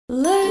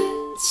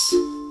Let's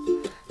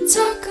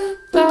talk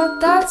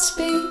about that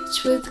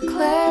speech with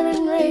Claire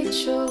and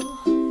Rachel.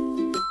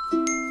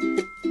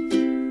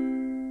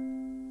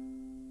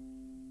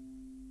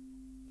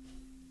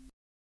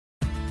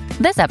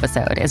 This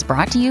episode is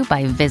brought to you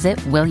by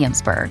Visit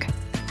Williamsburg.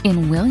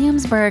 In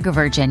Williamsburg,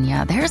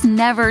 Virginia, there's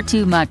never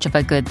too much of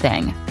a good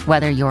thing.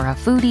 Whether you're a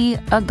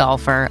foodie, a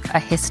golfer, a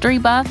history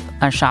buff,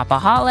 a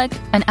shopaholic,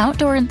 an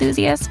outdoor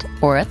enthusiast,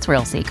 or a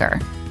thrill seeker,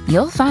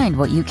 you'll find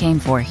what you came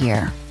for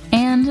here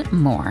and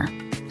more.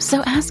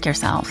 So ask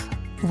yourself,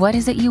 what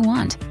is it you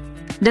want?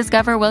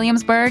 Discover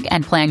Williamsburg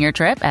and plan your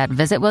trip at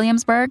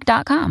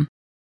visitwilliamsburg.com.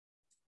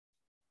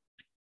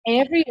 Hey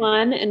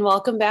everyone, and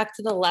welcome back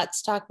to the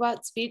Let's Talk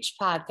About Speech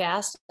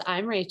podcast.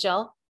 I'm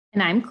Rachel.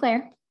 And I'm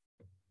Claire.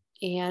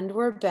 And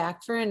we're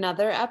back for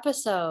another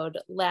episode.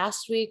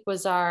 Last week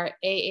was our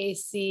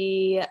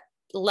AAC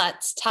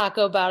Let's Talk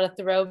About a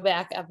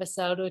Throwback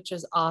episode, which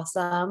was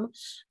awesome.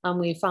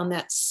 We found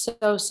that so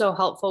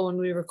helpful when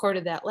we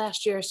recorded that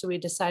last year, so we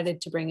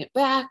decided to bring it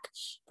back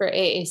for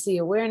AAC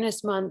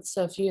Awareness Month.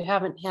 So if you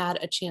haven't had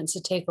a chance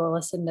to take a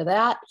listen to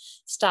that,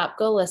 stop,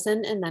 go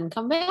listen, and then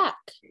come back.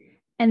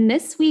 And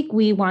this week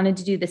we wanted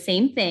to do the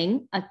same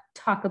thing,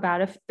 talk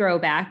about a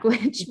throwback,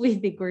 which we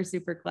think we're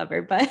super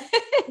clever, but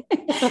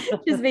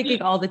just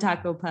making all the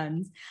taco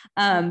puns.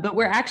 But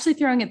we're actually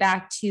throwing it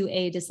back to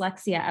a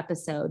dyslexia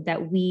episode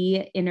that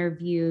we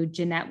interviewed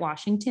Jeanette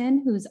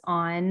Washington, who's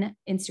on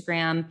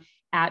Instagram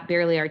at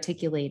Barely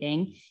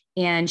Articulating.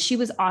 And she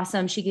was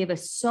awesome. She gave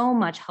us so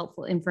much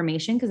helpful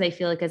information because I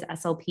feel like as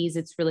SLPs,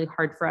 it's really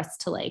hard for us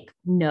to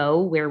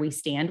know where we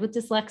stand with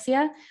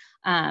dyslexia.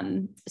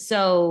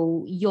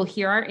 So you'll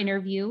hear our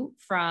interview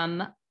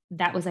from,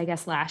 that was, I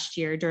guess, last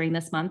year during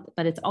this month,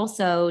 but it's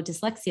also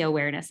Dyslexia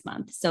Awareness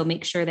Month. So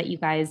make sure that you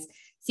guys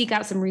seek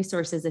out some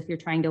resources if you're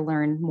trying to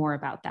learn more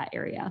about that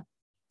area.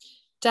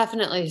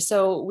 Definitely.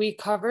 So we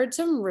covered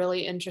some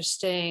really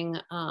interesting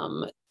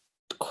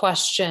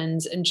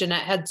questions, and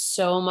Jeanette had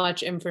so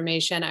much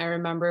information. I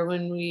remember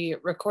when we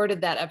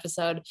recorded that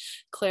episode,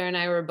 Claire and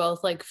I were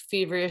both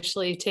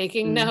feverishly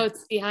taking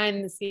notes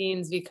behind the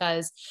scenes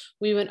because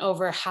we went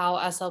over how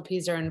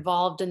SLPs are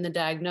involved in the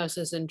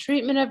diagnosis and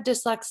treatment of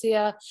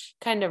dyslexia,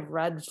 kind of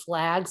red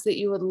flags that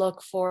you would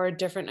look for,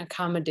 different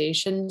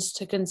accommodations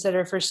to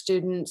consider for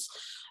students.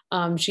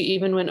 She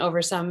even went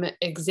over some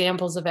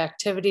examples of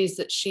activities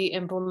that she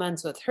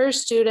implements with her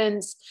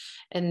students,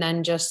 and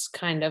then just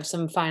kind of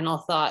some final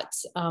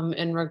thoughts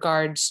in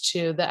regards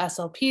to the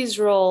SLP's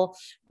role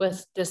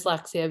with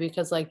dyslexia,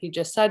 because like you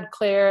just said,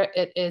 Claire,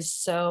 it is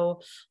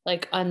so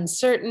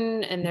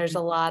uncertain, and there's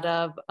a lot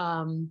of,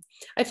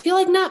 I feel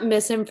like not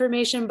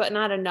misinformation, but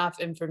not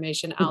enough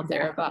information out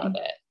there about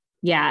it.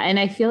 Yeah. And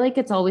I feel like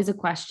it's always a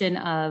question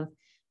of,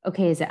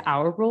 okay, is it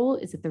our role?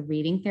 Is it the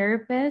reading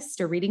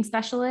therapist or reading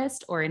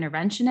specialist or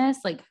interventionist?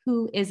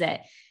 Who is it?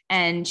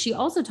 And she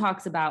also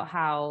talks about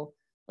how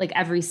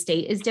every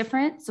state is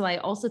different. So I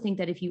also think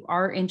that if you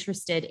are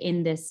interested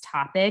in this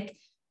topic,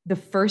 the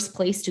first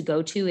place to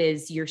go to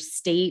is your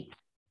state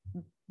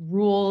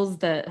rules,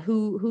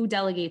 who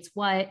delegates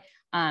what,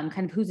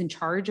 kind of who's in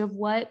charge of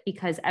what,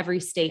 because every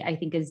state I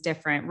think is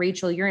different.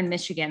 Rachel, you're in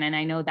Michigan, and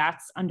I know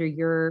that's under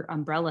your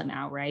umbrella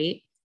now,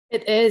 right?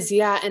 It is,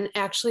 yeah. And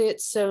actually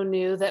it's so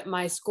new that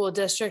my school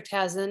district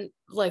hasn't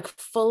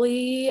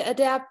fully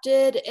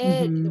adapted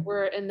it. Mm-hmm.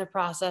 We're in the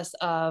process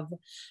of,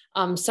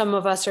 some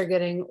of us are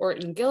getting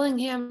Orton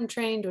Gillingham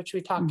trained, which we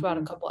talked about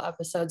a couple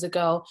episodes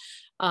ago.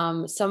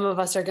 Some of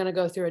us are going to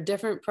go through a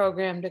different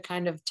program to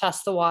kind of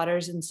test the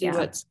waters and see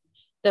what's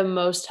the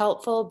most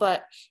helpful.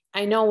 But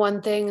I know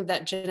one thing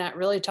that Jeanette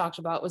really talked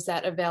about was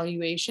that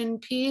evaluation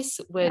piece,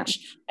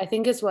 which I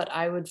think is what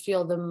I would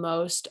feel the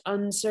most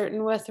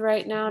uncertain with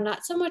right now.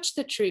 Not so much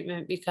the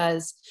treatment,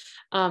 because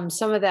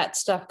some of that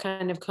stuff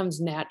kind of comes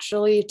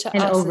naturally to us.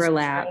 And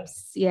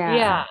overlaps.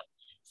 Yeah.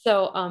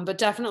 So, but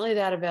definitely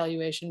that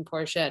evaluation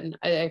portion,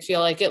 I feel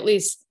like, at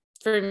least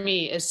for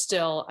me, is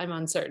still, I'm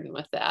uncertain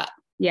with that.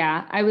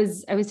 Yeah. I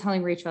was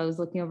telling Rachel, I was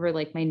looking over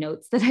my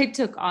notes that I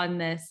took on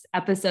this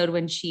episode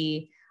when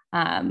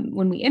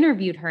we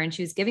interviewed her, and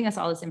she was giving us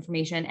all this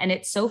information. And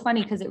it's so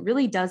funny because it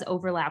really does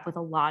overlap with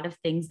a lot of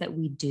things that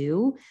we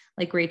do.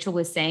 Like Rachel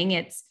was saying,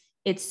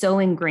 it's so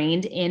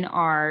ingrained in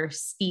our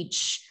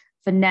speech,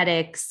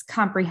 phonetics,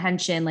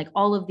 comprehension,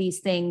 all of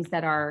these things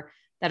that are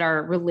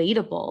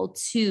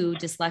relatable to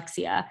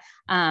dyslexia.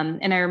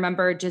 And I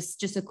remember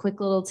just a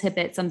quick little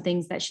tidbit, some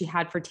things that she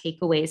had for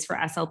takeaways for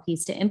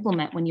SLPs to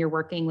implement when you're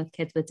working with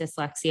kids with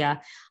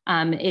dyslexia,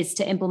 is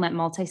to implement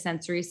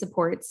multisensory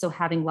supports. So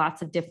having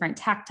lots of different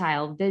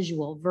tactile,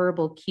 visual,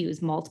 verbal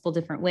cues, multiple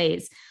different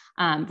ways,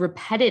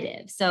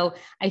 repetitive. So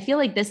I feel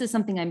like this is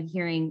something I'm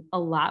hearing a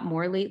lot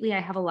more lately. I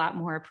have a lot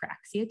more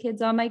apraxia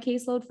kids on my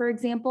caseload, for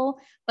example,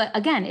 but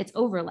again, it's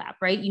overlap,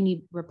 right? You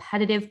need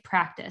repetitive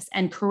practice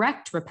and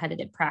correct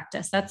repetitive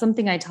practice. That's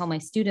something I tell my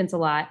students a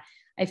lot.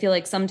 I feel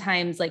like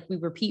sometimes we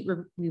repeat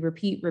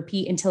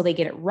until they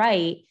get it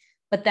right.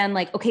 but then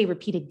like, okay,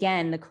 repeat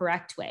again the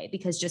correct way,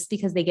 because just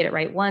because they get it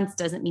right once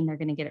doesn't mean they're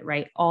going to get it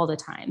right all the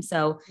time.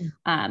 So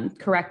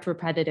correct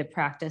repetitive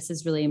practice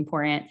is really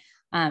important.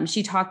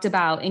 She talked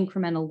about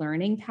incremental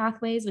learning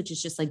pathways, which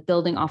is just like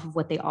building off of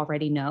what they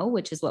already know,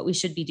 which is what we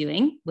should be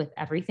doing with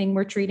everything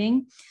we're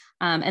treating.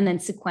 And then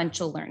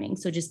sequential learning.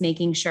 So just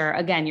making sure,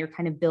 again, you're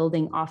kind of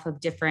building off of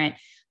different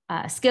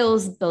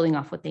skills, building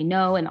off what they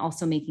know, and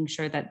also making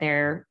sure that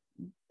they're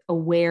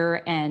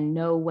aware and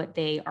know what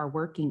they are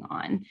working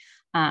on.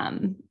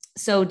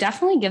 So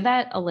definitely give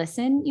that a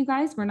listen, you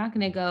guys. We're not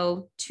going to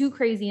go too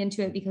crazy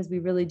into it because we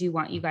really do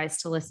want you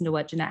guys to listen to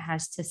what Jeanette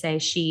has to say.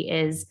 She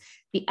is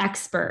the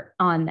expert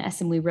on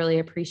this, and we really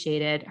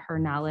appreciated her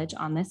knowledge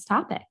on this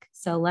topic.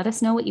 So let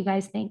us know what you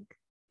guys think.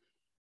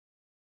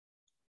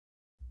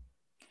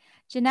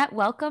 Jeanette,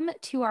 welcome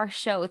to our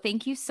show.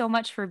 Thank you so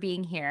much for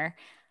being here.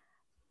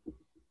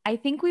 I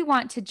think we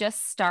want to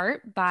just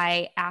start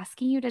by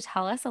asking you to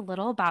tell us a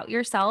little about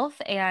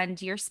yourself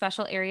and your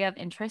special area of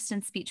interest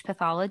in speech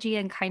pathology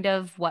and kind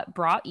of what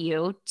brought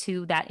you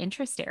to that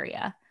interest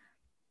area.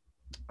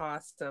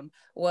 Awesome.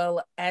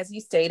 Well, as you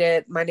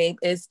stated, my name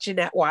is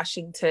Jeanette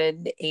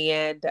Washington,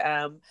 and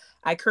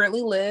I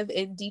currently live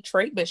in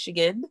Detroit,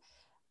 Michigan.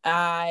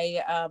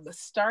 I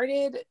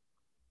started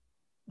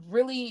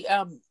really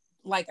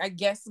I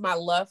guess my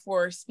love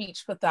for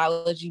speech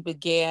pathology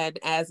began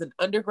as an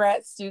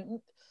undergrad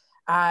student.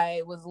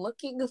 I was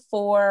looking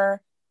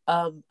for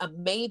a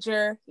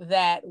major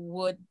that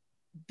would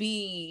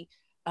be,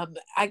 would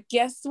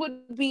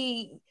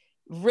be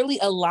really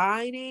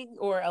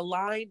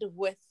aligned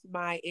with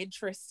my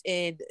interest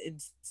in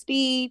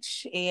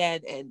speech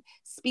and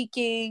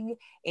speaking.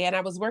 And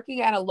I was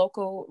working at a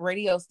local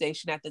radio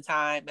station at the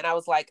time. And I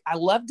was like, I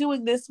love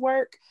doing this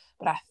work,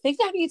 but I think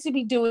I need to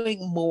be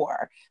doing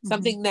more,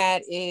 something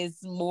that is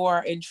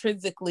more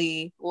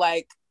intrinsically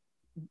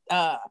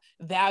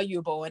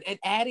valuable and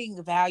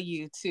adding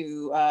value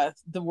to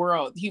the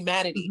world,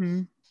 humanity.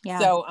 Yeah.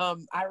 So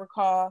I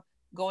recall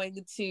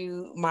going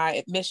to my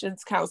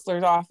admissions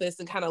counselor's office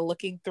and kind of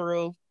looking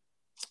through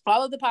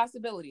all of the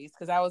possibilities,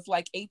 because I was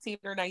like 18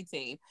 or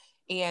 19,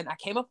 and I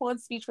came upon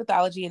speech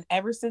pathology, and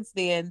ever since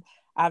then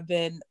I've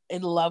been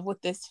in love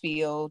with this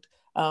field.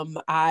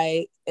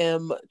 I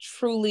am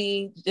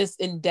truly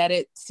just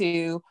indebted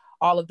to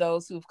all of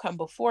those who've come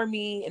before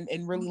me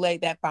and really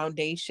laid that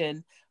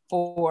foundation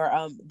for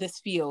this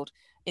field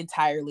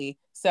entirely.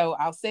 So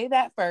I'll say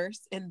that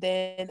first. And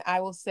then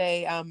I will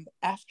say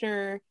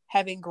after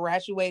having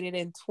graduated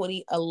in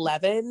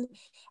 2011,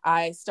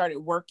 I started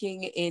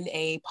working in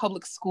a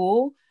public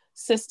school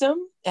system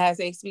as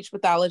a speech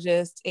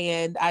pathologist.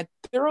 And I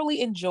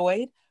thoroughly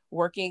enjoyed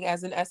working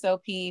as an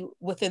SLP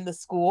within the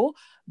school,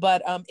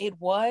 but it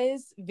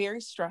was very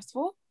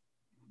stressful.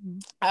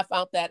 I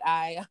found that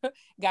I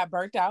got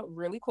burnt out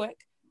really quick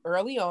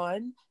early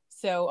on.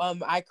 So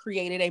I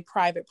created a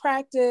private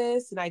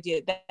practice, and I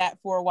did that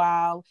for a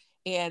while.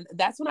 And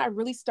that's when I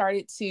really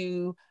started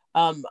to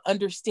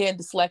understand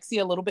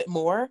dyslexia a little bit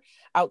more,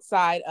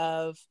 outside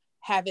of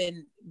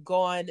having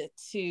gone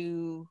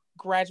to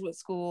graduate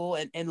school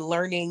and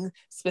learning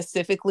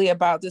specifically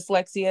about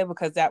dyslexia,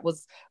 because that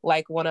was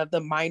like one of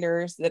the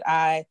minors that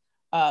I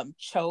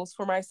chose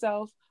for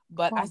myself.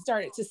 But I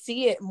started to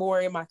see it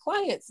more in my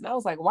clients. And I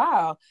was like,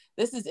 wow,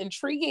 this is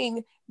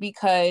intriguing,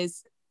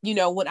 because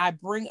when I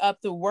bring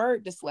up the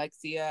word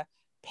dyslexia,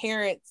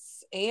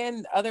 parents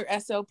and other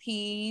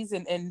SLPs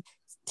and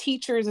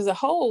teachers as a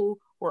whole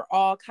were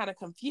all kind of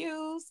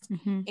confused,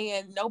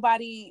 and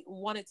nobody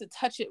wanted to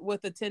touch it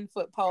with a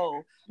 10-foot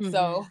pole.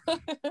 So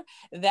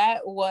that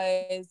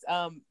was,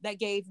 that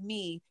gave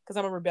me, because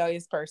I'm a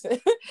rebellious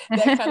person,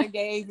 that kind of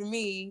gave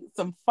me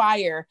some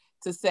fire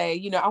to say,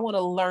 I want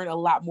to learn a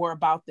lot more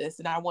about this,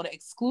 and I want to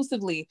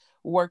exclusively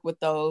work with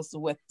those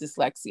with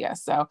dyslexia.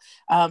 So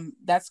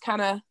that's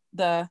kind of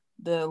the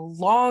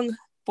long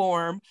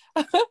form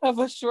of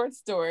a short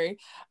story.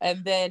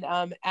 And then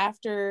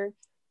after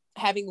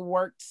having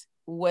worked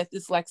with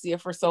dyslexia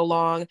for so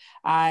long,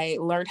 I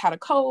learned how to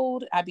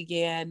code. I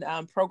began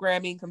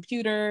programming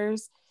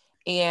computers,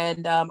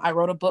 and I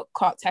wrote a book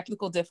called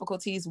Technical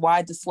Difficulties: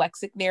 Why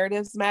Dyslexic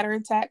Narratives Matter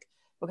in Tech,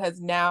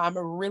 because now I'm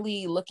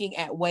really looking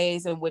at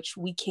ways in which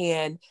we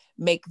can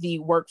make the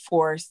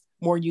workforce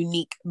more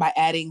unique by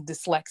adding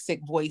dyslexic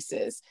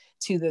voices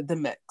to the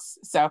mix.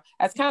 So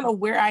that's kind of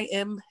where I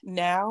am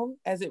now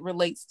as it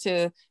relates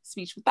to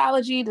speech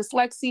pathology,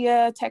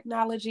 dyslexia,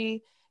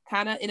 technology,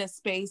 kind of in a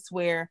space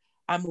where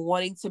I'm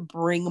wanting to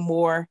bring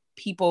more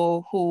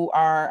people who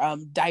are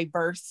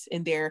diverse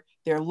in their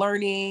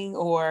learning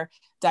or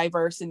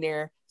diverse in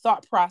their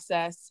thought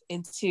process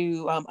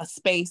into a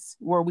space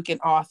where we can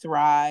all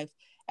thrive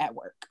at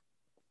work.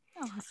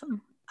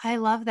 Awesome. I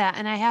love that.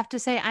 And I have to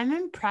say, I'm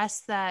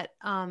impressed that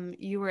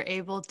you were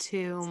able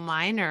to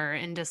minor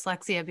in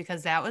dyslexia,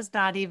 because that was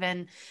not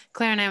even,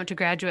 Claire and I went to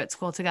graduate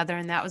school together,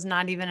 and that was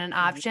not even an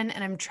option.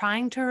 And I'm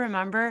trying to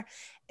remember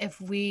if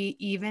we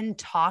even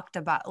talked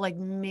about, like,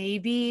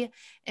 maybe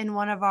in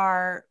one of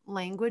our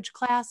language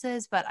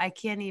classes, but I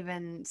can't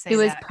even say it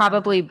was that.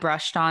 probably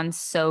brushed on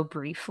so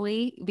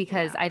briefly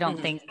because Yeah. I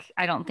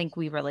don't think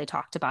we really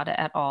talked about it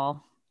at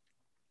all.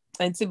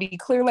 And to be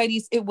clear,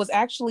 ladies, it was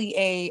actually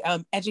a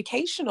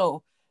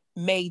educational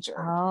major.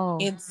 Oh.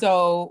 And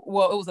so,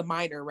 well, it was a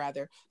minor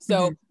rather.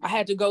 So I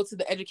had to go to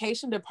the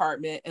education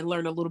department and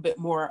learn a little bit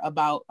more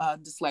about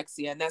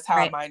dyslexia. And that's how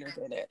I minored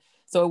in it.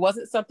 So it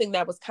wasn't something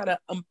that was kind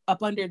of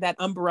up under that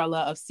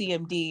umbrella of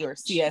CMD or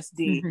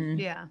CSD.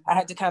 Yeah. I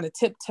had to kind of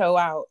tiptoe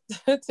out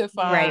to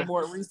find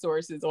more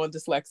resources on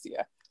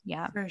dyslexia.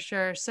 Yeah, for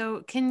sure.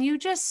 So can you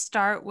just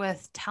start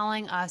with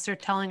telling us or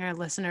telling our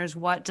listeners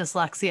what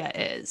dyslexia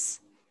is?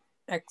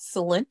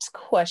 Excellent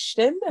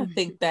question. I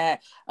think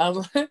that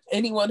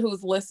anyone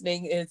who's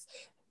listening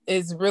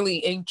is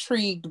really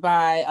intrigued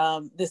by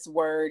this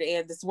word,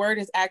 and this word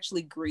is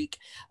actually Greek.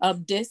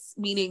 Dys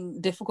meaning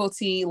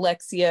difficulty,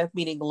 lexia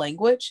meaning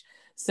language.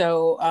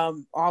 So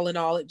all in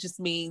all, it just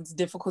means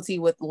difficulty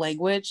with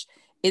language.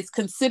 It's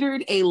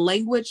considered a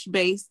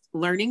language-based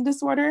learning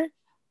disorder,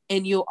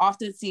 and you'll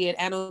often see it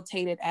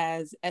annotated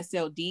as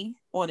SLD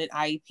on an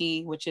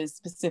IEP, which is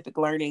specific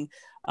learning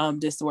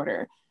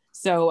disorder.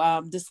 So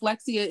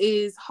dyslexia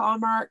is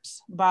hallmarked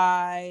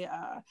by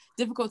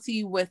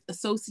difficulty with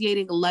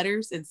associating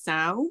letters and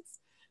sounds,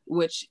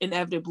 which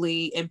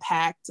inevitably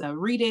impact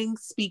reading,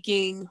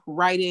 speaking,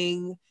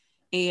 writing,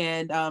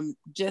 and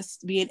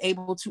just being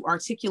able to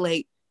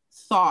articulate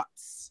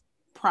thoughts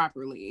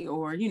properly,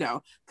 or,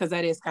 because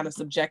that is kind of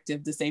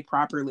subjective to say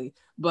properly,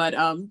 but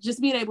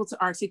just being able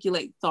to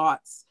articulate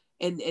thoughts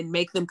and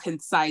make them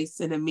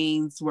concise in a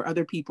means where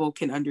other people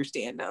can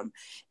understand them.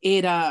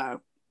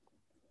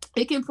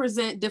 It can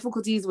present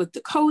difficulties with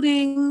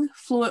decoding,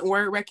 fluent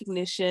word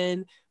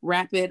recognition,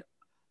 rapid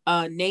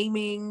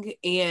naming,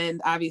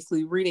 and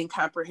obviously reading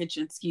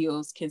comprehension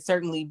skills can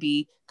certainly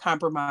be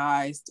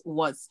compromised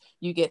once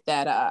you get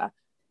that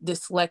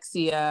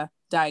dyslexia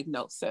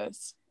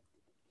diagnosis.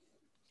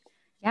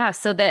 Yeah,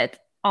 so that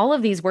all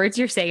of these words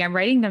you're saying, I'm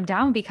writing them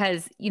down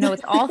because,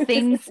 it's all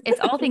things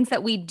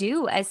that we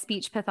do as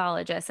speech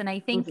pathologists. And I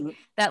think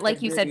that,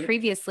 like you said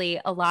previously,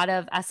 a lot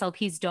of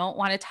SLPs don't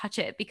want to touch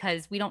it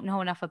because we don't know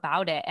enough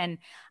about it. And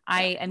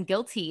I am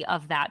guilty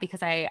of that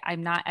because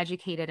I'm not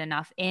educated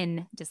enough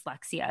in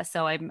dyslexia.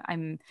 So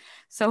I'm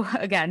so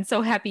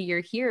happy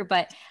you're here.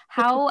 But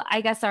how,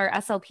 I guess, are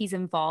SLPs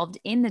involved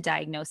in the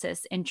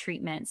diagnosis and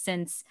treatment,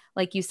 since,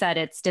 like you said,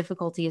 it's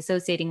difficulty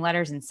associating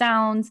letters and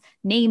sounds,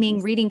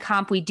 naming, reading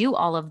comp, we do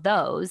all of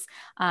those.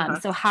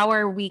 So how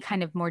are we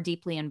kind of more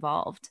deeply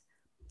involved?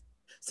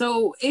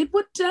 So it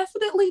would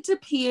definitely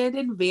depend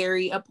and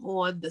vary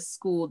upon the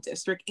school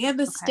district and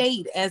the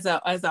state as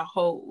a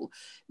whole,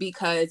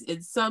 because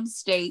in some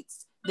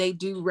states they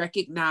do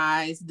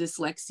recognize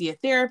dyslexia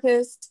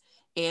therapists,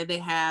 and they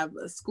have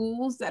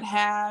schools that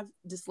have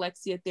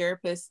dyslexia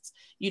therapists,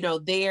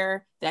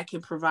 there that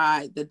can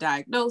provide the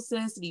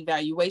diagnosis and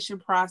evaluation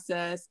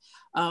process.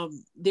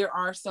 There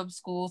are some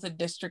schools and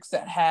districts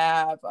that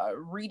have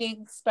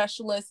reading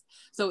specialists.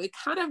 So it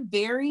kind of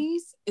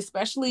varies,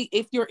 especially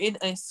if you're in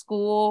a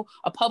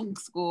public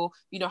school,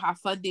 how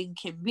funding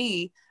can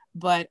be.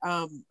 But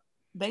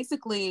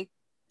basically,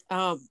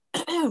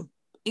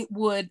 it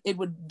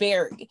would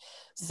vary.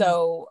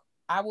 So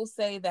I will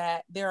say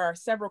that there are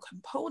several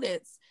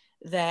components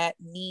that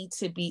need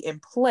to be in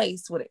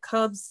place when it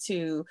comes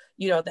to,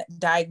 that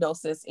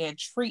diagnosis and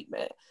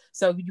treatment.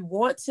 So you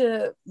want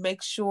to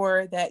make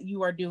sure that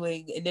you are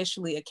doing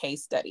initially a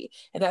case study.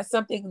 And that's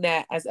something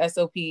that as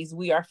SOPs,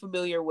 we are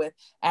familiar with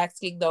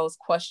asking those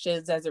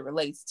questions as it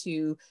relates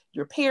to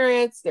your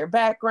parents, their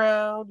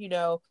background,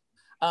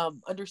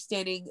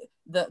 understanding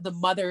the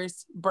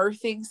mother's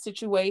birthing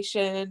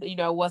situation,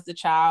 was the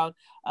child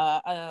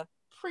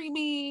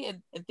preemie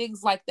and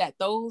things like that.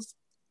 Those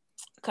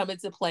come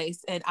into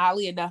place. And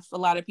oddly enough, a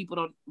lot of people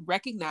don't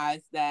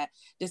recognize that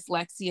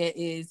dyslexia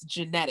is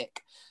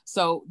genetic.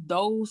 So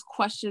those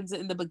questions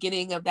in the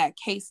beginning of that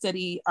case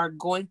study are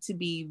going to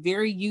be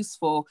very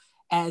useful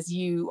as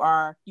you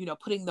are,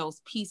 putting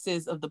those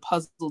pieces of the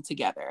puzzle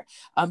together.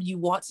 You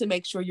want to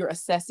make sure you're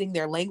assessing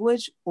their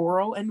language,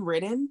 oral and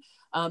written.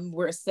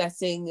 We're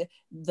assessing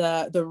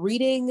the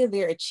reading,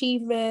 their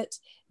achievement,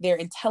 their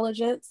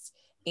intelligence.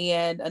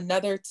 And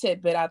another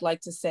tidbit I'd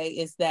like to say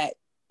is that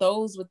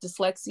those with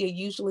dyslexia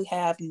usually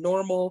have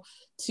normal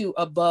to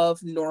above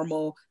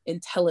normal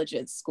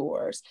intelligence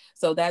scores.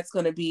 So that's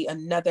going to be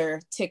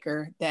another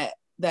ticker that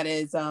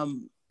is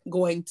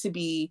going to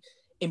be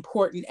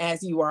important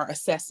as you are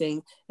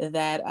assessing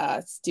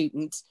that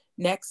student.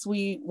 Next,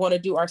 we want to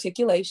do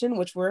articulation,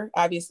 which we're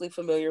obviously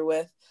familiar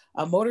with,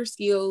 motor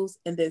skills,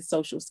 and then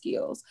social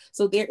skills.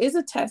 So there is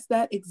a test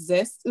that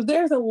exists.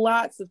 There's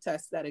lots of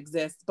tests that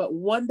exist, but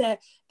one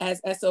that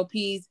as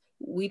SOPs,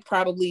 we'd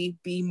probably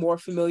be more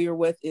familiar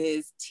with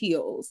is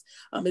TEALS.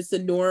 It's a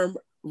norm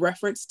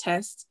reference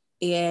test,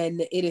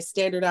 and it is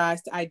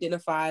standardized to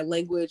identify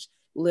language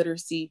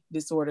literacy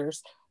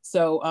disorders.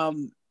 So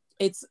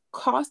It's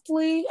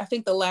costly. I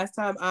think the last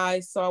time I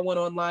saw one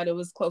online, it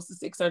was close to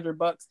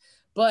 $600,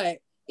 but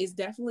it's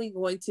definitely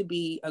going to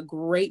be a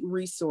great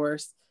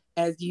resource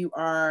as you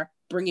are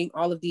bringing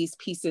all of these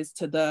pieces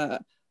to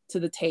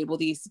the table,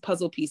 these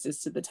puzzle pieces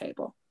to the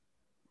table.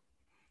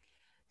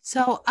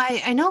 So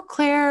I know,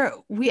 Claire,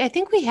 I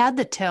think we had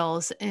the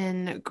TILs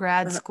in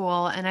grad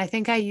school, and I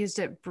think I used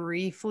it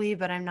briefly,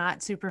 but I'm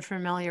not super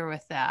familiar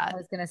with that. I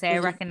was going to say, I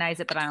recognize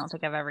it, but I don't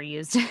think I've ever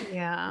used it.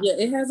 Yeah. Yeah,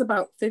 it has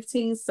about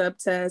 15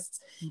 subtests.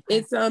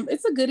 Okay. It's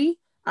a goodie.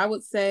 I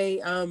would say,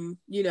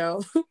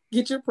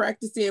 get your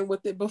practice in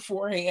with it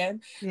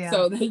beforehand,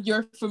 so that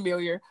you're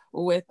familiar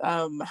with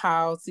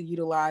how to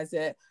utilize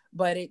it.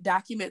 But it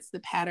documents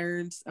the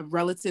patterns of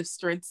relative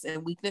strengths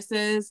and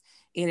weaknesses,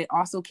 and it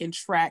also can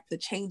track the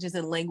changes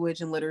in language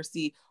and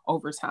literacy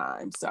over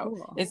time. So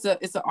cool. It's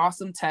an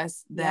awesome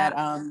test that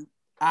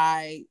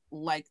I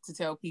like to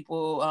tell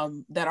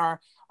people that are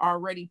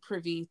already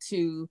privy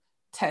to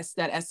tests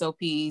that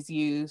SLPs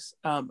use.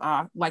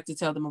 I like to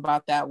tell them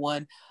about that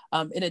one.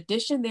 In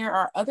addition, there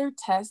are other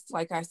tests,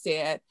 like I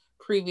said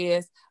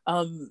previous.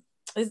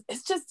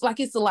 It's just like,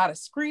 it's a lot of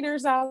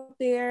screeners out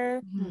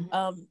there.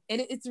 And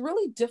it's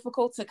really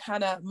difficult to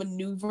kind of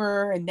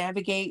maneuver and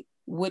navigate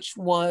which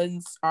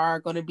ones are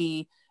going to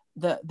be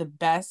the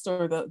best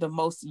or the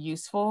most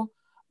useful.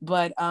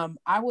 But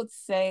I would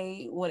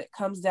say when it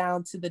comes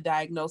down to the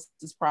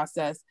diagnosis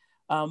process,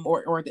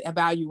 or the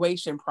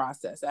evaluation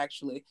process,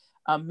 actually,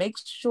 make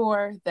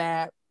sure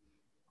that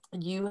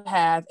you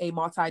have a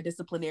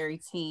multidisciplinary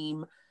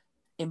team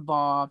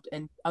involved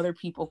and other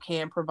people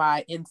can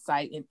provide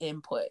insight and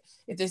input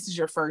if this is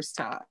your first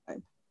time.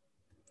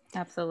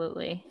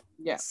 Absolutely.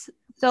 Yes.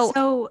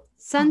 So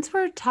since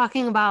we're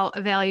talking about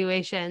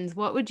evaluations,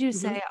 what would you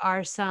say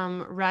are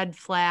some red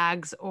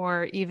flags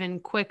or even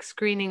quick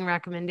screening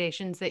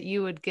recommendations that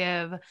you would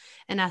give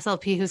an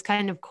SLP who's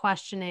kind of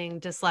questioning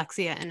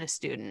dyslexia in a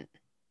student?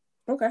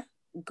 Okay.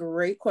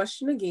 Great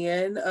question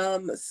again.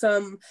 And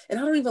I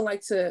don't even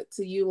like to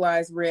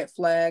utilize red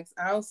flags.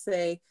 I'll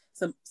say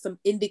some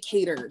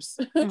indicators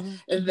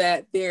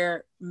that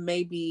there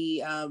may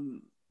be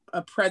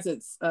a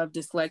presence of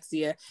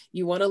dyslexia.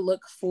 You want to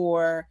look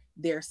for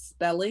their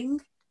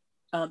spelling.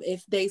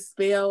 If they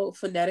spell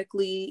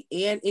phonetically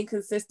and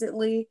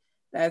inconsistently,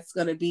 that's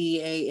going to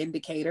be an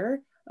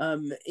indicator.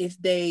 If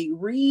they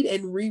read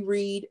and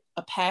reread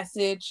a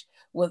passage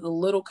with a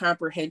little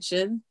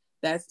comprehension,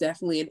 that's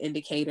definitely an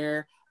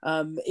indicator.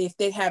 If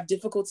they have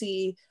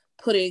difficulty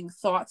putting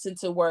thoughts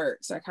into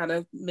words, I kind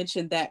of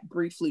mentioned that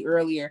briefly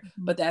earlier,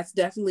 but that's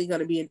definitely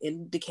going to be an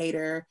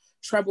indicator.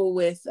 Trouble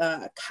with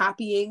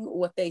copying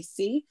what they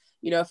see.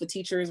 If a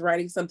teacher is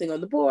writing something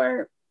on the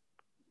board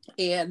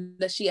and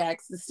she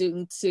asks the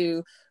student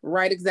to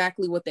write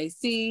exactly what they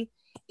see,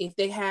 if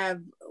they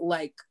have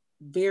like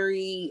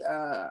very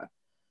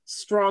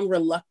strong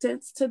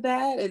reluctance to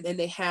that and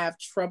they have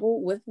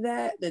trouble with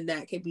that, then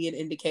that could be an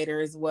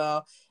indicator as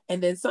well.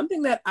 And then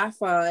something that I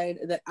find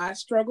that I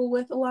struggle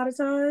with a lot of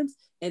times,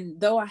 and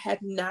though I had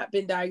not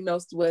been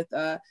diagnosed with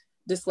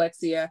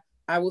dyslexia,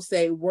 I will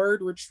say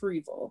word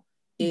retrieval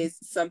is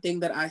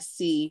something that I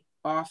see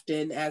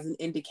often as an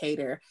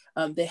indicator.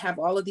 They have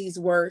all of these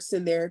words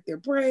in their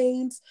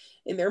brains,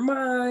 in their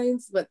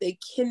minds, but they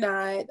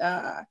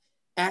cannot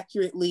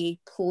accurately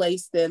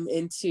place them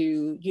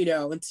into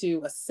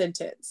a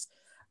sentence.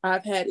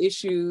 I've had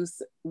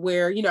issues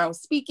where, I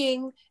was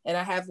speaking and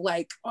I have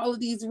like all of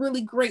these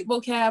really great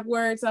vocab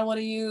words I want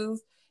to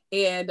use,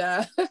 and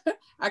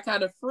I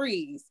kind of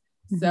freeze.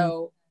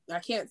 So I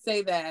can't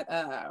say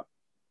that,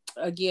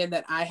 again,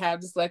 that I have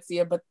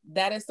dyslexia, but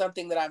that is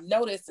something that I've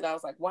noticed. And I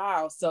was like,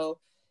 wow. So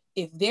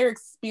if they're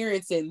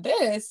experiencing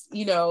this,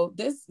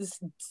 this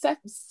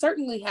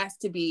certainly has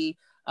to be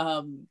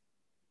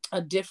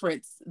a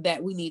difference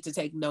that we need to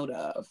take note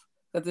of,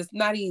 because it's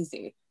not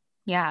easy.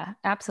 Yeah,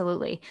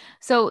 absolutely.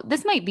 So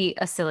this might be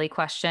a silly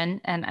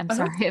question, and I'm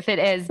sorry if it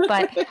is,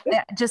 but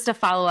just to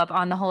follow up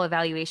on the whole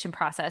evaluation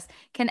process,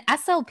 can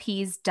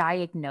SLPs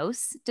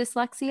diagnose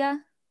dyslexia?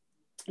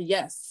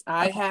 Yes,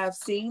 I have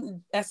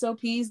seen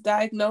SLPs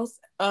diagnose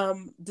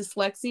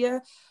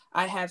dyslexia.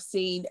 I have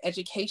seen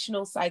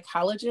educational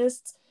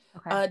psychologists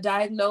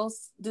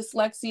diagnose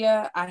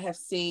dyslexia. I have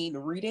seen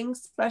reading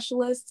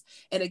specialists.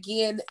 And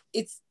again,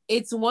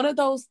 it's one of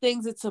those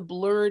things, it's a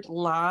blurred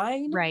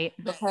line, right?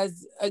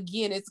 Because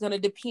again, it's going to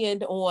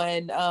depend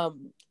on,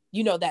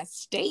 that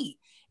state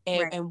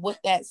and what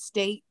that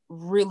state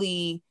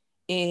really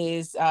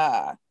is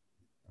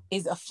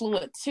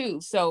affluent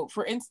to. So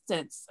for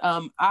instance,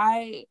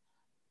 I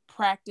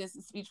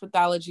practiced speech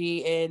pathology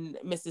in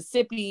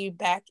Mississippi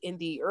back in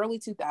the early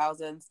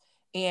 2000s.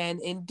 And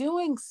in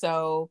doing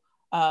so,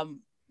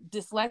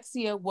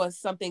 dyslexia was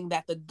something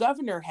that the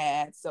governor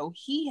had. So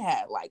he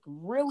had like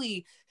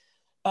really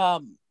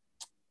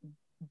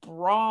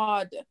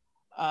broad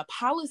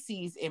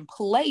policies in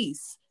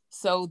place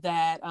so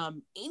that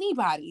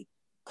anybody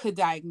could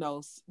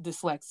diagnose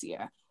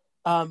dyslexia.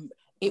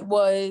 It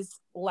was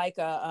like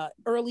a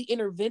early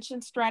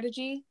intervention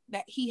strategy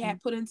that he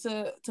had put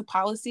into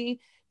policy,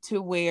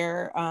 to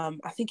where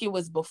I think it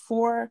was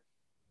before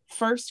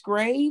first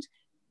grade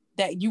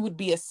that you would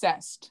be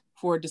assessed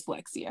for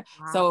dyslexia.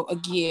 Wow. So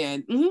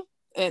again,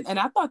 and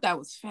I thought that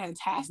was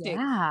fantastic.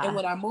 Yeah. And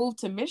when I moved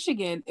to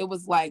Michigan, it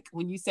was like,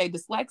 when you say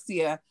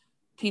dyslexia,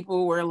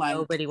 people were like,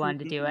 nobody wanted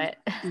to do it.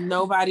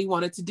 Nobody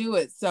wanted to do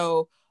it.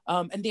 So,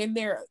 and then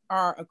there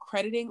are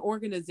accrediting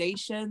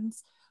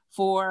organizations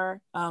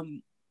for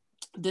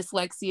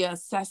dyslexia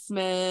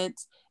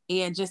assessment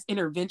and just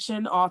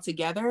intervention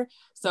altogether.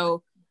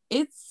 So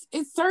it's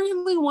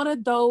certainly one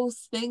of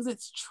those things.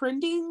 It's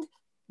trending,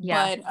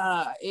 but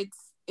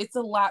it's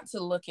a lot to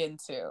look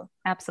into.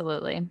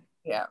 Absolutely.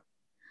 Yeah.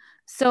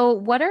 So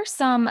what are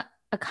some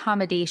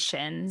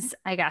accommodations,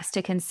 I guess,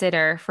 to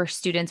consider for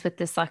students with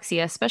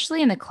dyslexia,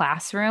 especially in the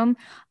classroom?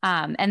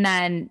 And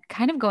then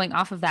kind of going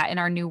off of that, in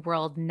our new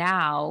world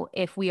now,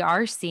 if we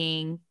are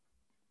seeing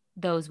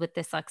those with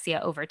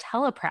dyslexia over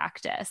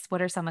telepractice,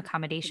 what are some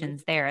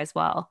accommodations there as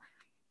well?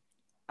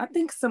 I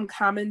think some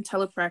common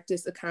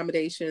telepractice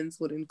accommodations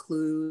would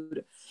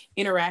include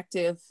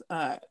interactive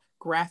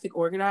graphic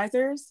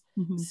organizers.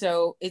 Mm-hmm.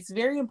 So it's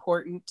very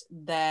important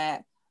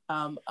that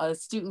a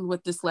student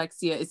with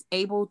dyslexia is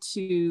able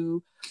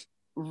to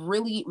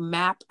really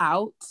map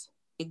out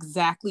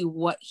exactly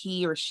what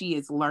he or she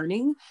is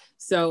learning.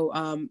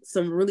 So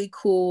some really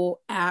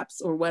cool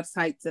apps or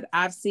websites that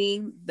I've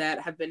seen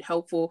that have been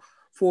helpful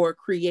for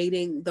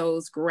creating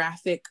those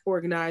graphic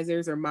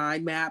organizers or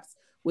mind maps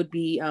would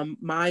be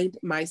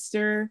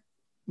MindMeister,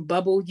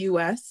 Bubble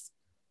US,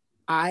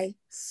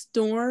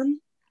 iStorm.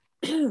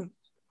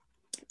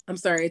 I'm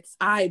sorry, it's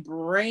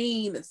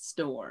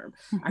iBrainstorm.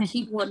 I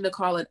keep wanting to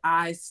call it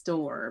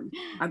iStorm.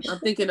 I'm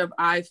thinking of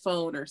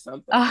iPhone or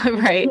something. Oh,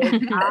 right.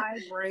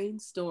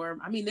 iBrainstorm.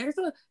 I mean, there's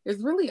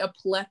really a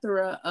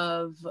plethora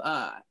of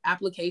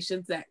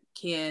applications that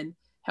can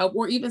help,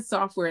 or even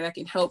software that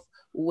can help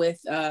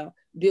with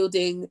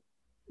building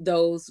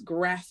those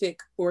graphic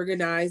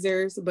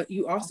organizers. But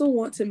you also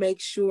want to make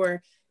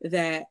sure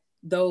that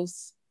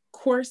those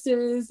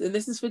courses, and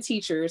this is for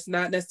teachers,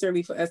 not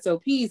necessarily for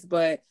SOPs,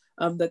 but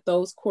that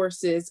those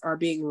courses are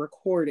being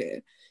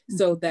recorded,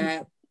 so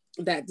that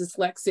that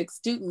dyslexic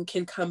student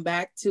can come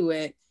back to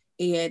it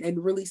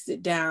and really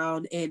sit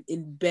down and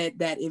embed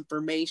that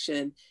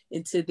information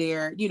into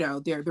their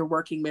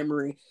working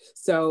memory.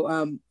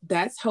 So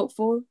that's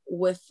helpful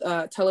with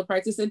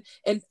telepractice.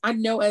 And I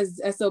know as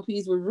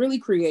SOPs, we're really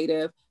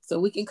creative, so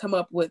we can come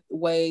up with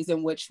ways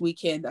in which we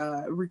can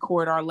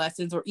record our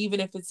lessons, or even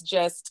if it's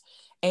just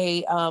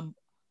a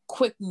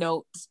quick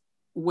note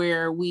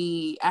where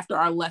we, after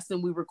our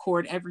lesson, we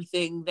record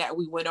everything that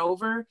we went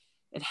over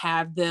and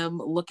have them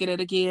look at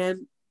it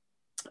again.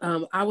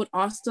 I would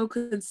also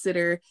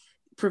consider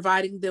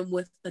providing them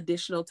with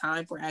additional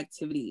time for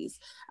activities.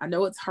 I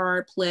know it's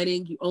hard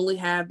planning. You only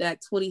have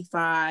that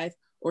 25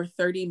 or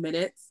 30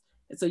 minutes.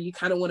 And so you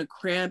kind of want to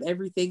cram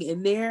everything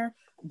in there,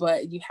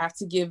 but you have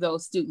to give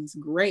those students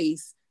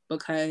grace,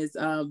 because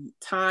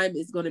time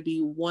is going to be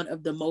one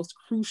of the most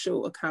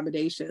crucial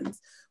accommodations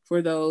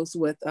for those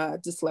with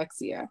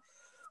dyslexia.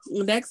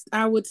 Next,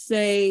 I would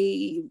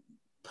say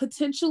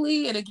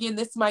potentially, and again,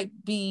 this might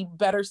be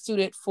better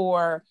suited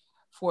for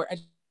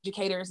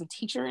educators and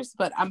teachers,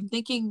 but I'm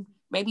thinking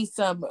maybe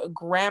some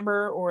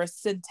grammar or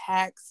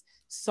syntax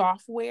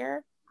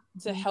software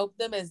to help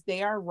them as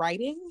they are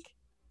writing.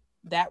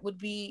 That would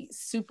be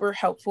super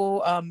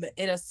helpful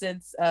in a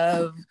sense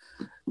of,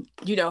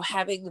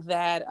 having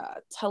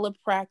that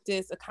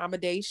telepractice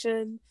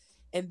accommodation.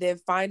 And then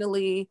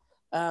finally,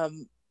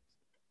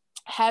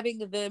 having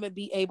them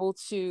be able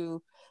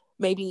to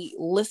maybe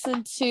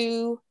listen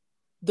to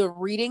the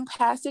reading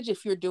passage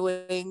if you're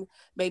doing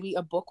maybe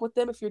a book with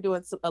them, if you're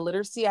doing a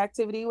literacy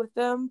activity with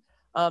them,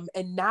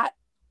 and not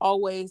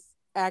always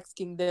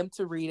asking them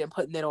to read and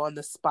putting them on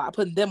the spot.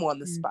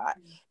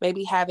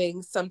 Maybe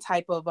having some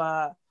type of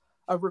a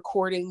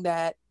recording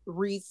that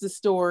reads the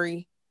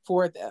story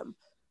for them.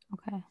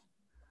 Okay.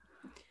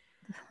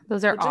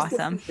 Those are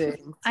awesome.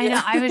 I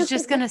know. I was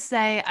just going to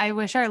say, I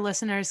wish our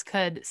listeners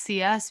could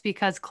see us,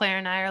 because Claire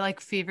and I are like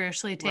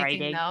feverishly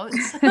taking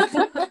notes.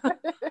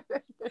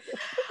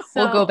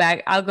 We'll go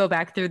back. I'll go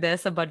back through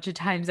this a bunch of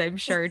times, I'm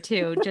sure,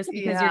 too, just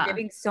because you're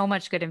giving so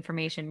much good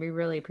information. We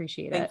really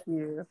appreciate it.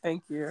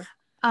 Thank you.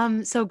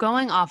 So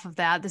going off of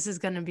that, this is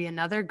going to be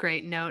another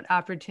great note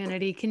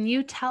opportunity. Can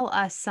you tell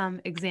us some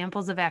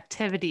examples of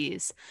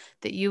activities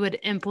that you would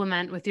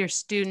implement with your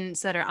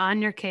students that are on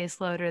your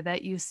caseload or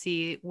that you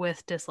see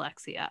with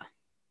dyslexia?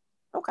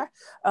 Okay.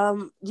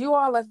 You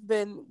all have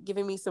been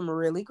giving me some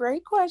really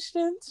great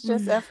questions,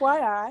 just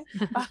FYI.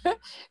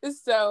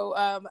 So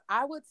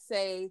I would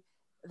say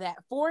that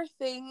 4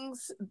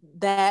 things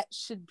that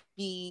should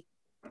be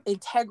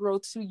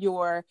integral to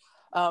your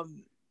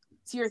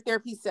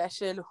therapy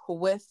session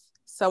with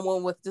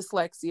someone with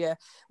dyslexia.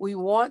 We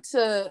want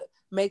to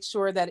make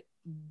sure that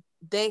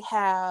they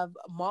have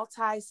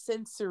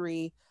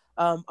multi-sensory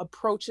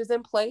approaches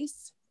in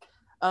place.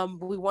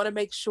 We want to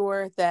make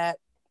sure that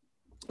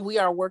we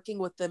are working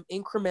with them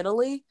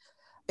incrementally.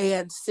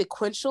 and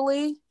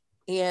sequentially.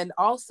 And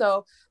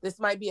also, this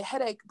might be a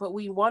headache, but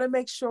we want to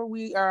make sure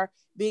we are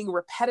being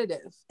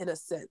repetitive in a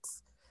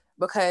sense,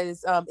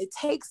 because it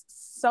takes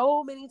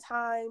so many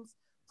times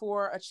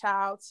for a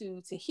child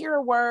to hear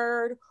a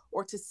word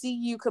or to see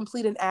you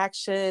complete an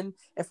action,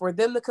 and for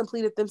them to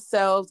complete it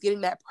themselves,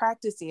 getting that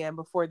practice in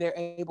before they're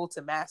able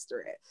to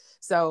master it.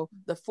 So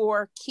the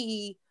 4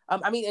 key,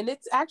 and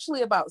it's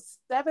actually about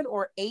 7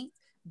 or 8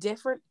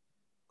 different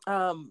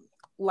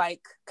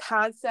like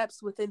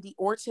concepts within the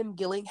Orton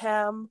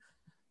Gillingham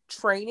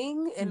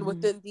training and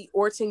within the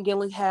Orton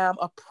Gillingham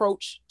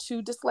approach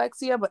to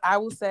dyslexia. But I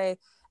will say,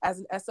 as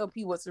an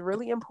SLP, what's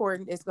really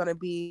important is going to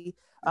be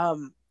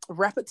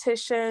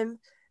repetition,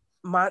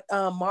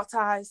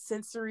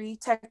 multi-sensory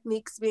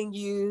techniques being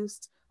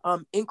used,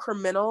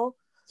 incremental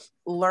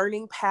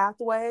learning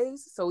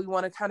pathways. So we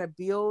want to kind of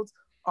build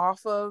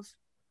off of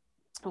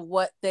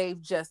what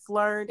they've just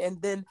learned,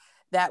 and then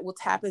that will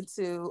tap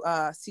into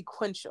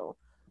sequential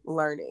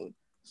learning.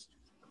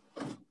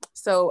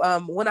 So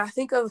when I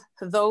think of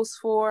those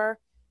 4,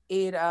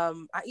 I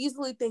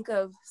easily think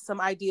of some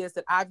ideas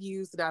that I've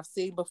used and I've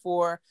seen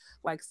before,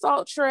 like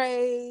salt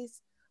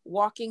trays,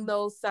 walking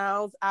those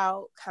sounds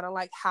out, kind of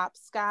like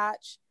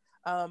hopscotch.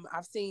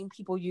 I've seen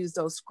people use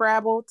those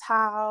Scrabble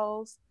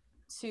tiles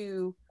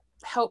to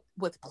help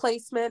with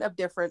placement of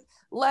different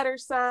letter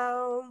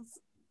sounds,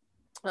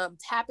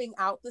 tapping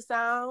out the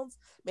sounds,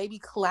 maybe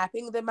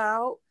clapping them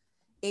out,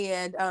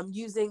 and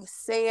using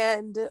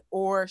sand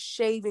or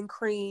shaving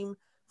cream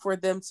for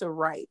them to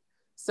write.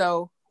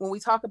 So when we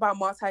talk about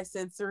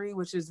multisensory,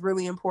 which is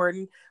really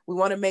important, we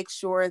want to make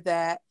sure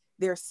that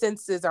their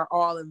senses are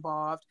all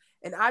involved.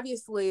 And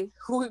obviously,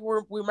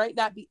 we might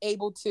not be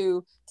able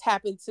to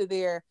tap into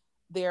their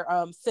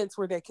sense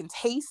where they can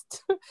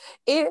taste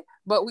it,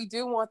 but we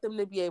do want them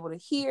to be able to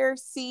hear,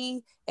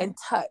 see, and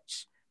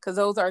touch, because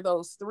those are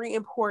those 3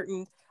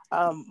 important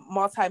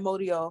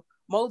multimodal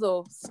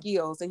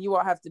skills. And you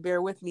all have to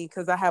bear with me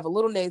because I have a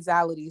little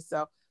nasality,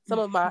 so some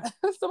of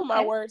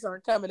my words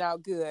aren't coming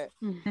out good.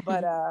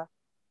 But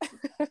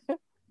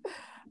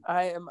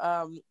I am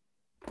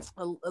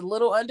a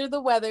little under the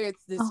weather.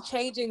 It's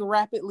changing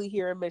rapidly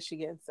here in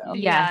Michigan. So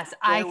yes,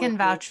 I can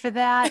vouch for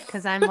that,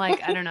 because I'm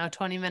like, I don't know,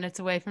 20 minutes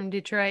away from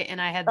Detroit,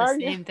 and I had the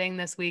same thing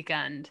this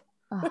weekend.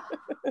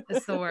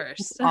 It's the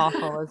worst. It's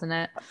awful, isn't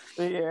it?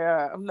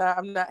 Yeah, I'm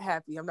not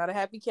happy. I'm not a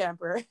happy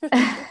camper.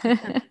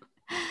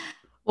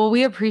 Well,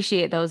 we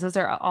appreciate those. Those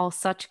are all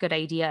such good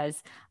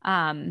ideas.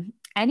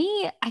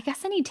 Any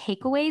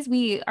takeaways?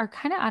 We are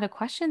kind of out of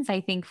questions, I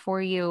think,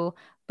 for you,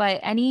 but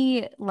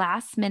any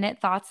last minute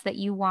thoughts that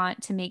you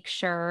want to make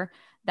sure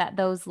that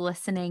those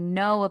listening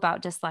know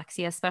about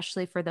dyslexia,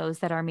 especially for those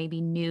that are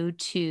maybe new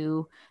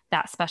to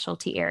that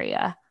specialty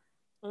area?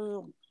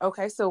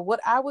 Okay, so what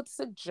I would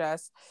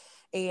suggest,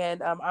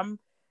 and I'm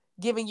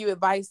giving you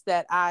advice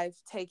that I've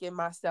taken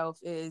myself,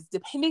 is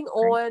depending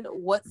on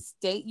what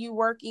state you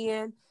work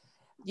in,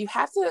 you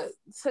have to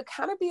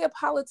kind of be a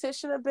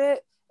politician a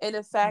bit, in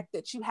the fact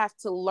that you have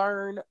to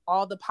learn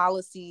all the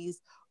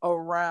policies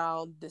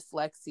around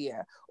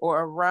dyslexia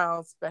or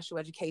around special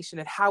education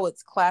and how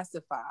it's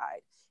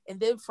classified. And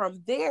then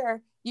from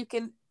there, you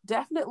can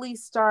definitely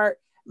start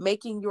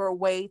making your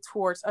way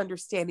towards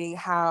understanding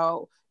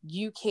how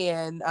you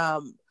can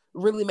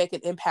really make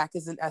an impact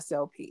as an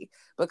SLP.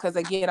 Because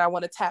again, I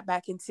want to tap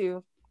back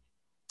into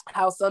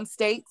how some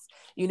states,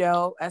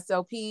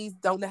 SLPs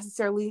don't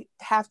necessarily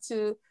have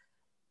to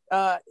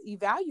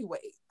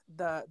evaluate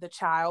the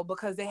child,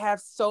 because they have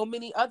so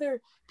many other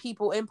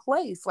people in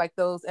place, like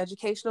those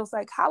educational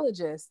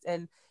psychologists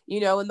and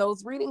and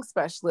those reading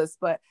specialists.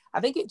 But I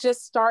think it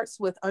just starts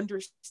with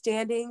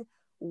understanding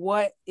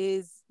what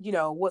is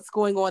what's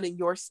going on in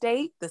your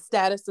state, the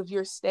status of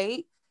your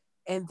state,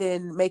 and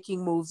then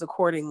making moves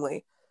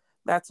accordingly.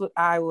 That's what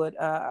I would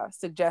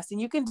suggest. And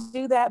you can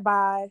do that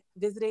by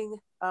visiting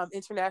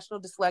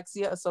International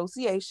Dyslexia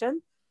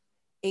Association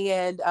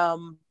and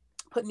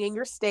putting in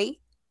your state.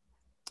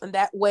 And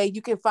that way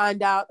you can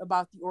find out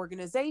about the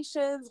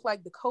organizations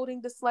like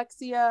Decoding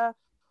Dyslexia,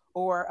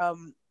 or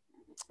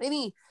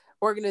any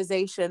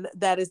organization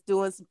that is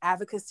doing some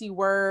advocacy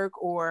work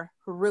or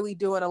really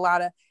doing a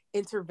lot of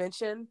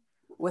intervention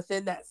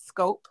within that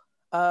scope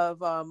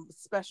of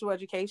special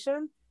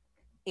education.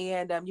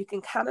 And you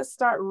can kind of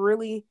start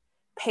really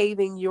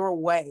paving your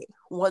way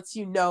once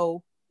you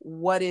know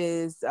what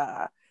is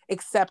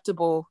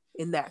acceptable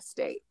in that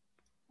state.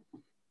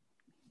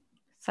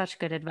 Such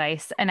good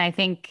advice. And I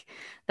think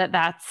that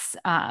that's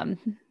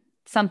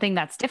something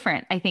that's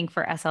different, I think,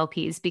 for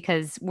SLPs,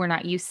 because we're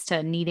not used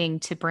to needing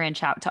to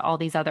branch out to all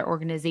these other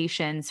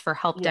organizations for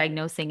help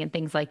diagnosing and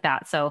things like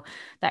that. So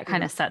that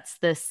kind of sets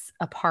this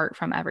apart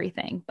from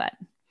everything. But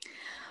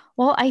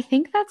well, I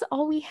think that's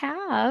all we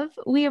have.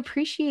 We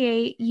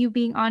appreciate you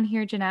being on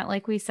here, Jeanette.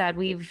 Like we said,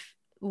 we've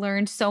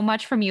learned so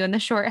much from you in the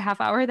short half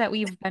hour that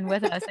we've been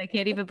with us. I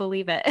can't even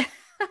believe it.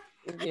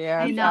 Yeah,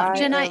 I know.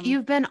 Jeanette,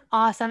 you've been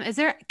awesome.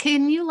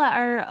 Can you let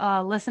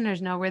our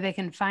listeners know where they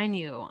can find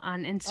you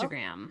on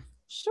Instagram?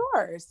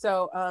 Sure.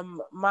 So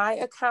my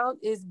account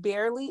is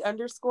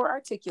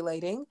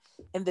barely_articulating,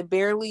 and the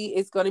barely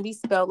is going to be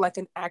spelled like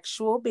an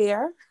actual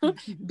bear,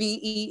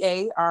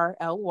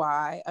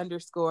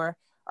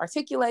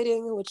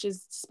 BEARLY_articulating, which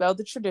is spelled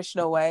the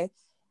traditional way.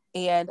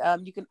 And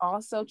you can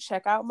also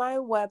check out my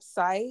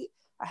website.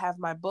 I have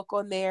my book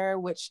on there,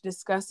 which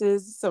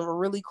discusses some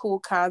really cool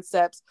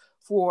concepts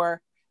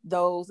for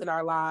those in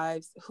our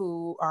lives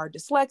who are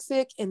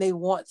dyslexic and they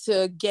want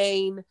to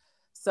gain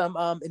some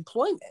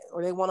employment,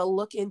 or they want to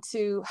look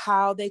into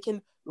how they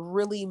can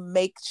really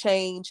make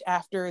change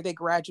after they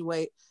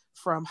graduate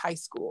from high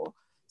school.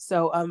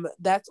 So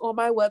that's on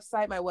my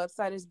website. My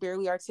website is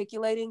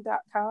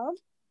barelyarticulating.com.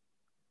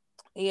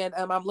 And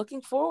I'm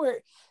looking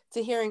forward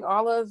to hearing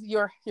all of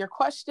your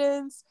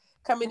questions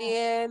coming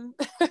in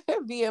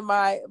via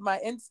my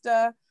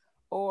Insta,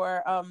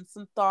 or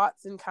some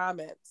thoughts and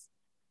comments.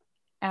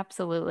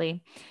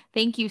 Absolutely.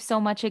 Thank you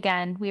so much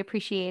again. We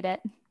appreciate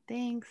it.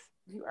 Thanks.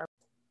 You are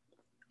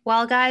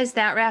Well, guys,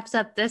 that wraps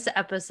up this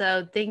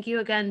episode. Thank you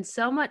again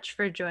so much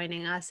for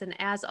joining us. And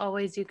as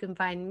always, you can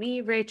find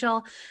me,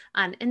 Rachel,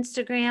 on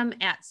Instagram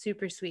at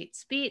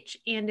SuperSweetSpeech.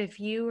 And if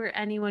you or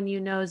anyone you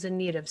know is in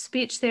need of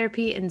speech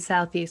therapy in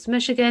Southeast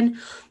Michigan,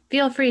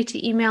 feel free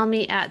to email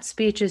me at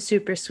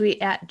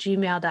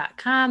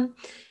speechissupersweet@gmail.com.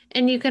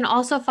 And you can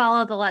also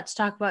follow the Let's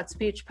Talk About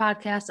Speech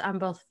podcast on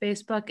both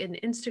Facebook and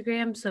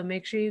Instagram. So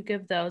make sure you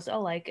give those a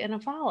like and a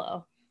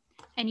follow.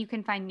 And you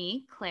can find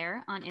me,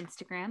 Claire, on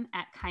Instagram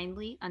at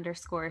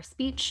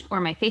kindly_speech, or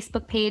my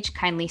Facebook page,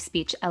 Kindly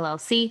Speech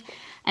LLC.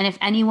 And if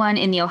anyone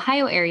in the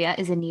Ohio area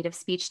is in need of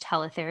speech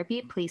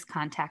teletherapy, please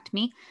contact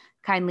me,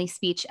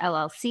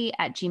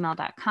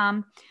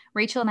 kindlyspeechllc@gmail.com.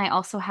 Rachel and I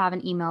also have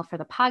an email for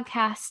the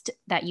podcast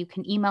that you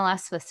can email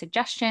us with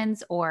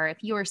suggestions, or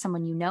if you or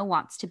someone you know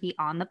wants to be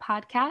on the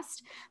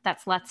podcast,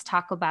 that's Let's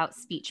Talk About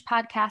Speech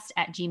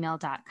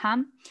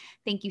podcast@gmail.com.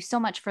 Thank you so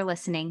much for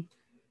listening.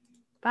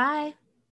 Bye.